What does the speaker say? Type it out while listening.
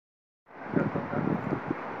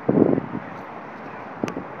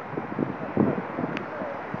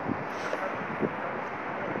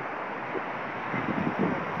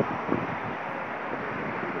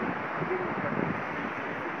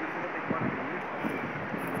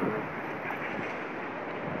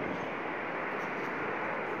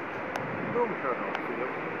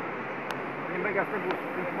beigās nebūs,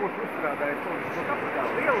 viņš būs uzstrādājis to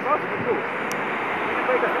kapitālu. Lielu mazu, bet būs. Viņš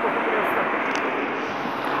beigās nebūs liels skats.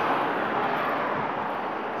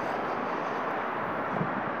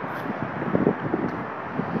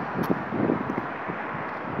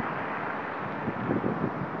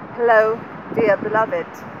 Hello, dear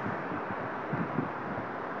beloved.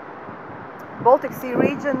 Baltic Sea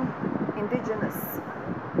region indigenous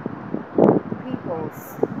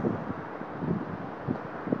peoples.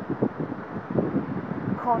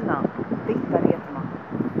 Konna, Ditta Rietuma.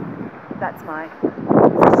 That's my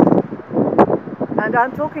position. And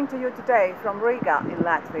I'm talking to you today from Riga in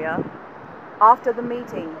Latvia after the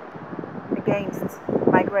meeting against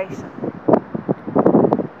migration.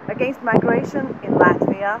 Against migration in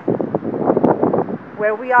Latvia,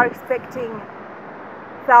 where we are expecting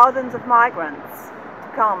thousands of migrants to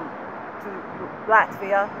come to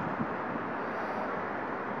Latvia,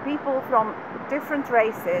 people from different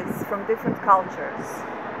races, from different cultures,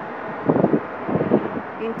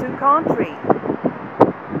 into a country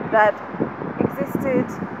that existed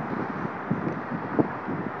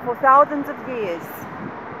for thousands of years.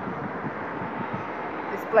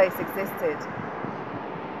 This place existed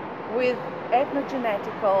with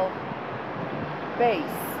ethnogenetical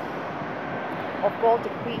base of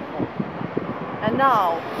Baltic people, and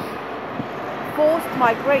now forced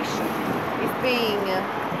migration is being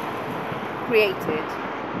created,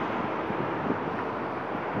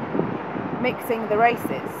 mixing the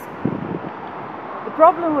races. The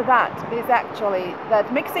problem with that is actually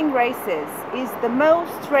that mixing races is the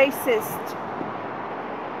most racist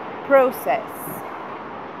process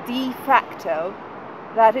de facto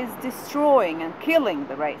that is destroying and killing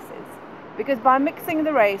the races. Because by mixing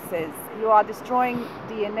the races, you are destroying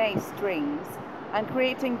DNA strings and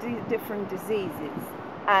creating different diseases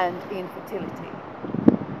and infertility.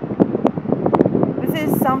 This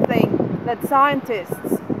is something that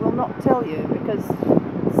scientists will not tell you, because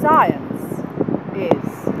science is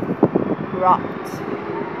corrupt.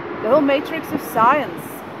 The whole matrix of science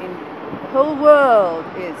in the whole world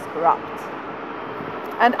is corrupt.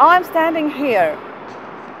 And I'm standing here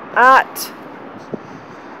at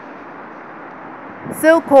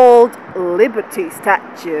so-called Liberty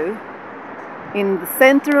statue in the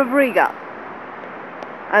center of Riga,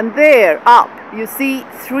 and there up you see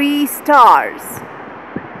 3 stars,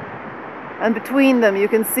 and between them you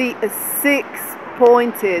can see a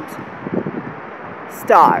 6-pointed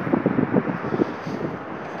star.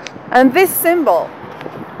 And this symbol,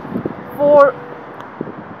 for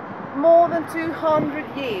more than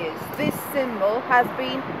 200 years, this symbol has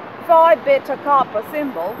been Phi Beta Kappa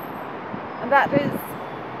symbol, and that is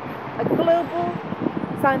a global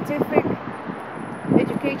scientific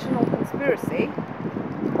educational conspiracy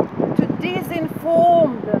to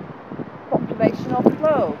disinform the population of the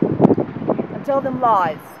globe and tell them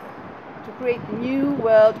lies, to create new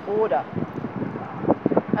world order.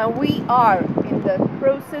 And we are in the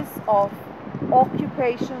process of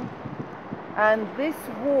occupation, and this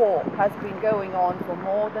war has been going on for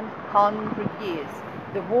more than 100 years.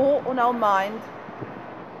 The war on our mind,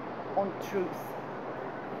 on truth.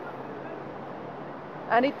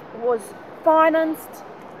 And it was financed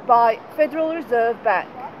by Federal Reserve Bank,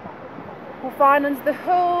 who financed the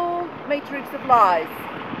whole matrix of lies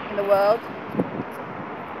in the world.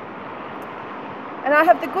 And I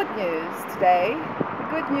have the good news today.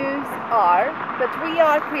 The good news are that we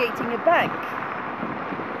are creating a bank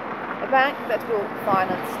that will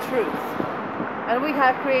finance truth. And we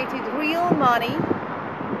have created real money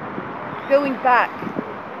going back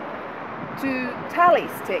to tally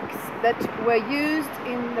sticks that were used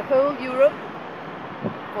in the whole Europe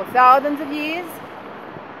for thousands of years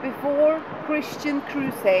before Christian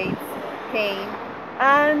crusades came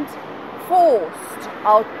and forced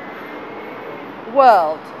our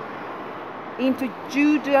world into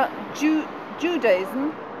Judaism,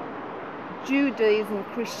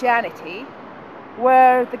 Christianity,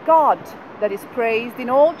 where the God that is praised in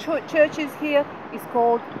all churches here is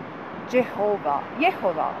called Jehovah.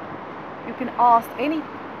 You can ask any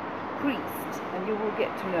priest and you will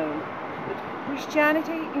get to know that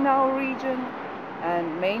Christianity in our region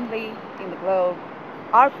and mainly in the globe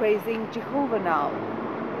are praising Jehovah now.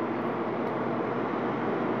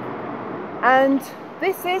 And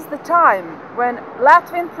this is the time when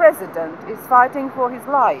Latvian president is fighting for his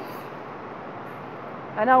life.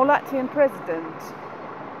 And our Latvian president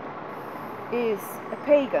is a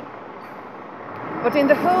pagan. But in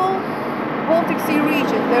the whole Baltic Sea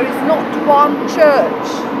region there is not one church,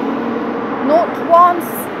 not one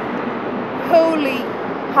holy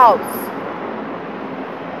house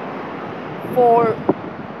for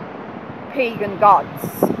pagan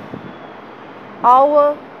gods.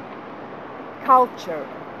 Our culture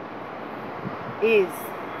is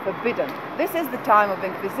forbidden. This is the time of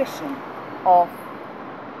Inquisition, of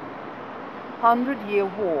 100-year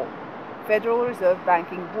war, Federal Reserve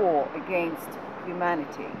banking war against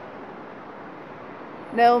humanity.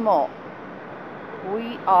 No more.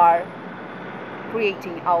 We are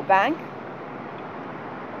creating our bank,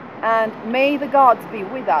 and may the gods be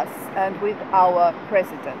with us and with our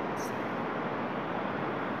president.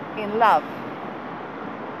 In love.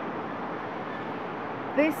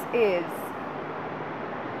 This is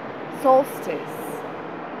solstice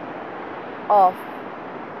of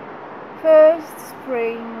first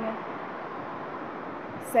spring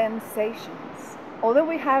sensations. Although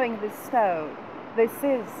we're having this snow, this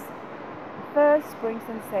is first spring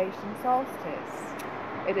sensation solstice.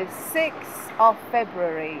 It is 6th of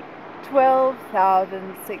February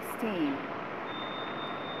 12,016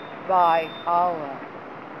 by our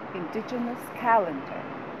indigenous calendar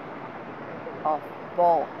of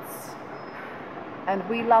bolts. And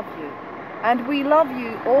we love you. And we love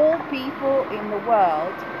you, all people in the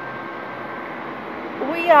world.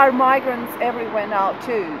 We are migrants everywhere now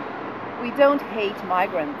too. We don't hate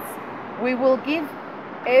migrants. We will give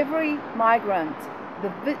every migrant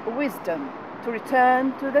the wisdom to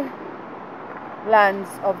return to the lands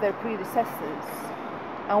of their predecessors,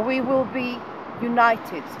 and we will be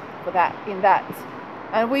united for that, in that,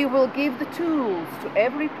 and we will give the tools to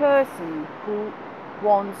every person who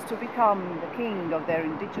wants to become the king of their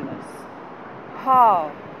indigenous,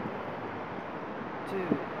 how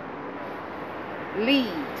to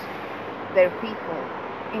lead their people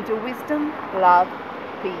into wisdom, love,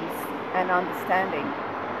 peace and understanding,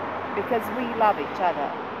 because we love each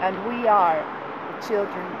other and we are the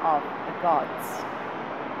children of the gods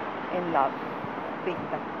in love.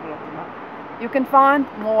 Ditta Rietuma. You can find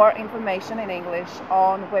more information in English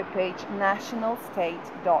on webpage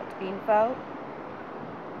nationalstate.info.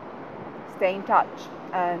 Stay in touch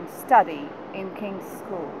and study in King's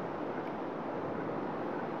School.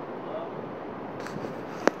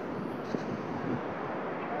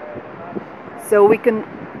 So we can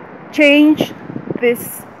change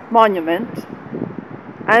this monument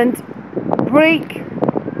and break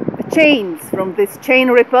the chains from this chain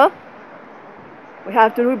ripper. We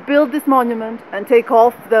have to rebuild this monument and take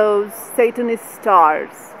off those Satanist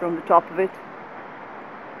stars from the top of it.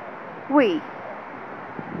 We,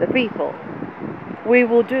 the people, we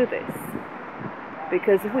will do this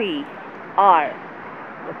because we are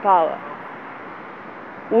the power.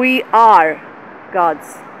 We are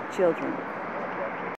God's children.